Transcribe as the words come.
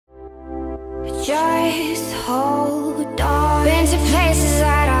Just hold on. Been to places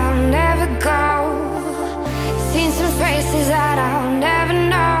that I'll never go. Seen some faces that I'll never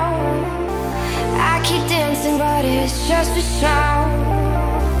know. I keep dancing, but it's just for show.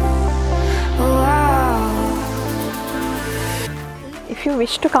 Whoa. If you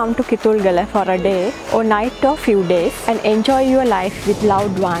wish to come to Kitulgala for a day or night or few days and enjoy your life with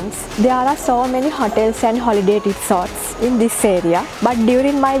loved ones, there are so many hotels and holiday resorts in this area. But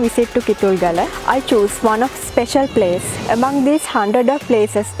during my visit to Kitulgala, I chose one of special place among these hundreds of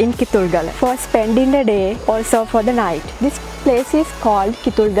places in Kitulgala for spending the day, also for the night. This place is called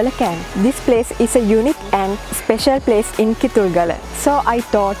Kitulgala Camp. This place is a unique and special place in Kitulgala. So I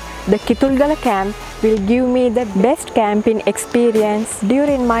thought the Kitulgala Camp will give me the best camping experience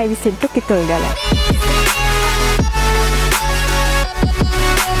during my visit to Kitulgala.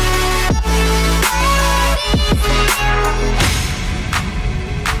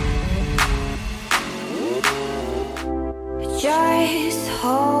 Just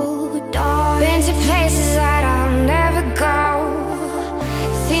hold on. Been to places that I'll never go.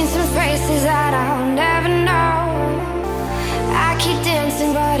 Seen some faces that I'll never know. I keep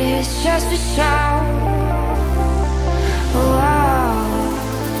dancing, but it's just for show. Whoa.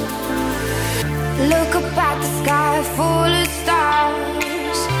 Look up at the sky full of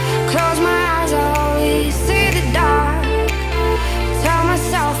stars. Close my eyes, I only see the dark. Tell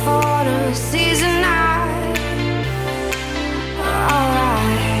myself I wanna seize the night.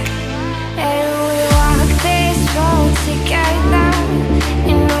 Alright, and we walk this road together,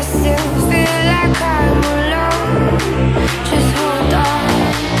 and I still feel like I'm alone. Just hold on,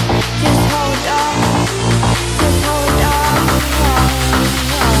 just hold on, just hold on,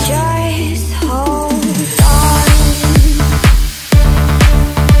 just hold on.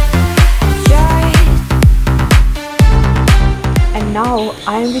 And now I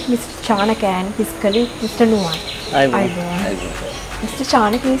am with Mr. Chanak and his colleague Mr. Nuwan. I will. Mr.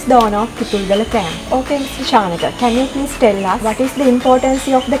 Chanak is the owner of Kitulgala Camp. Okay, Mr. Chanak, can you please tell us what is the importance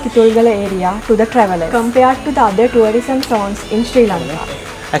of the Kitulgala area to the traveller compared to the other tourism zones in Sri Lanka?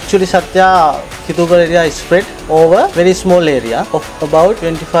 Actually, Sathya, Kitulgala area is spread over very small area of about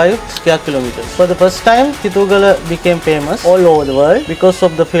 25 square kilometers. For the first time, Kitulgala became famous all over the world because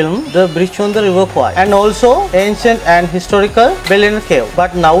of the film The Bridge on the River Kwai and also ancient and historical Belen Cave.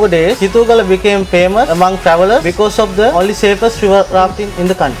 But nowadays, Kitulgala became famous among travelers because of the only safest river rafting in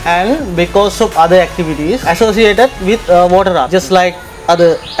the country and because of other activities associated with water raft, just like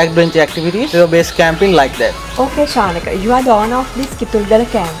other adventure activities, river-based camping like that. Okay, Chanak, you are the owner of this Kitulgala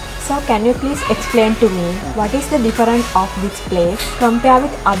Camp. So can you please explain to me what is the difference of this place compared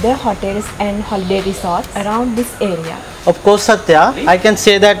with other hotels and holiday resorts around this area? Of course, Sathya, I can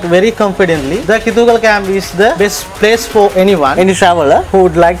say that very confidently. The Kitulgala Camp is the best place for anyone, any traveler who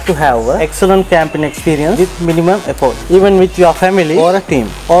would like to have an excellent camping experience with minimum effort, even with your family or a team.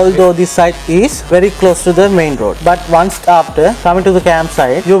 Although this site is very close to the main road, but once after coming to the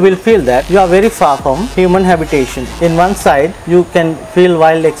campsite, you will feel that you are very far from human habitation. In one side, you can feel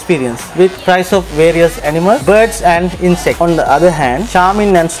wild experience with cries of various animals, birds and insects. On the other hand,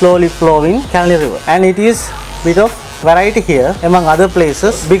 charming and slowly flowing Canal River, and it is bit of variety here among other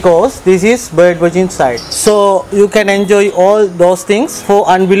places because this is bird watching site. So you can enjoy all those things for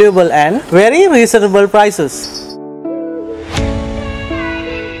unbelievable and very reasonable prices.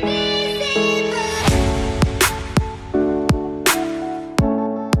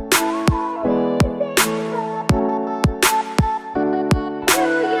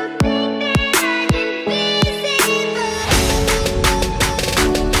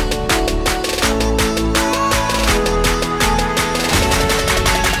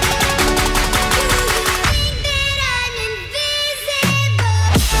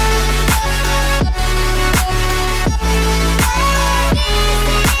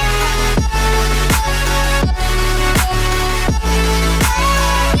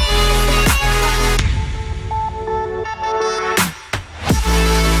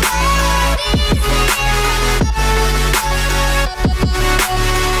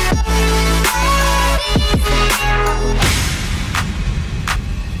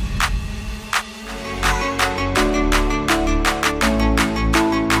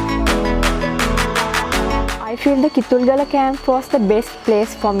 I feel the Kitulgala Camp was the best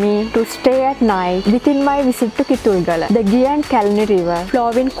place for me to stay at night within my visit to Kitulgala. The Giant Kalani River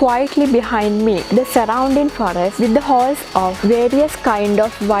flowing quietly behind me, the surrounding forest with the halls of various kind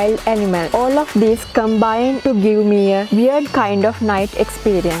of wild animals. All of these combine to give me a weird kind of night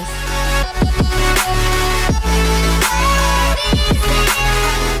experience.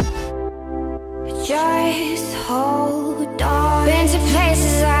 Just hold on. Been to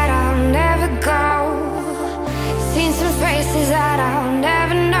places that I'll never go.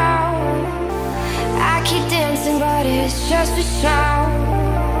 the snow.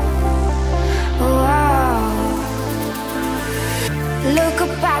 Wow. Look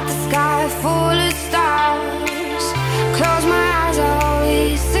up at the sky full of stars. Close my eyes, I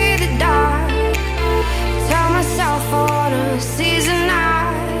only see the dark. Tell myself I wanna seize the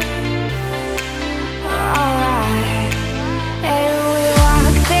night. Alright. And we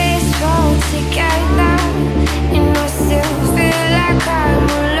walk this road together, and I still feel like I'm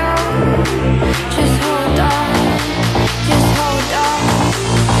alone. Just hold on, just hold on,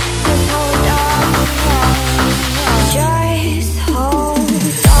 just hold on. Just hold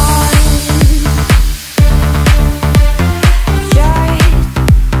on.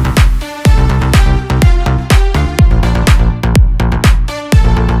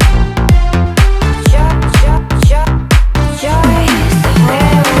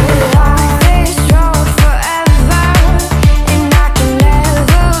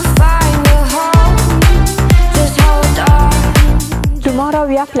 Tomorrow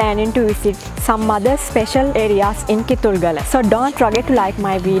we are planning to visit some other special areas in Kitulgala. So don't forget to like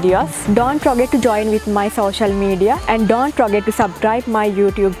my videos, don't forget to join with my social media, and don't forget to subscribe my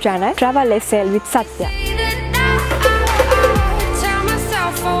YouTube channel Travel SL with Sathya.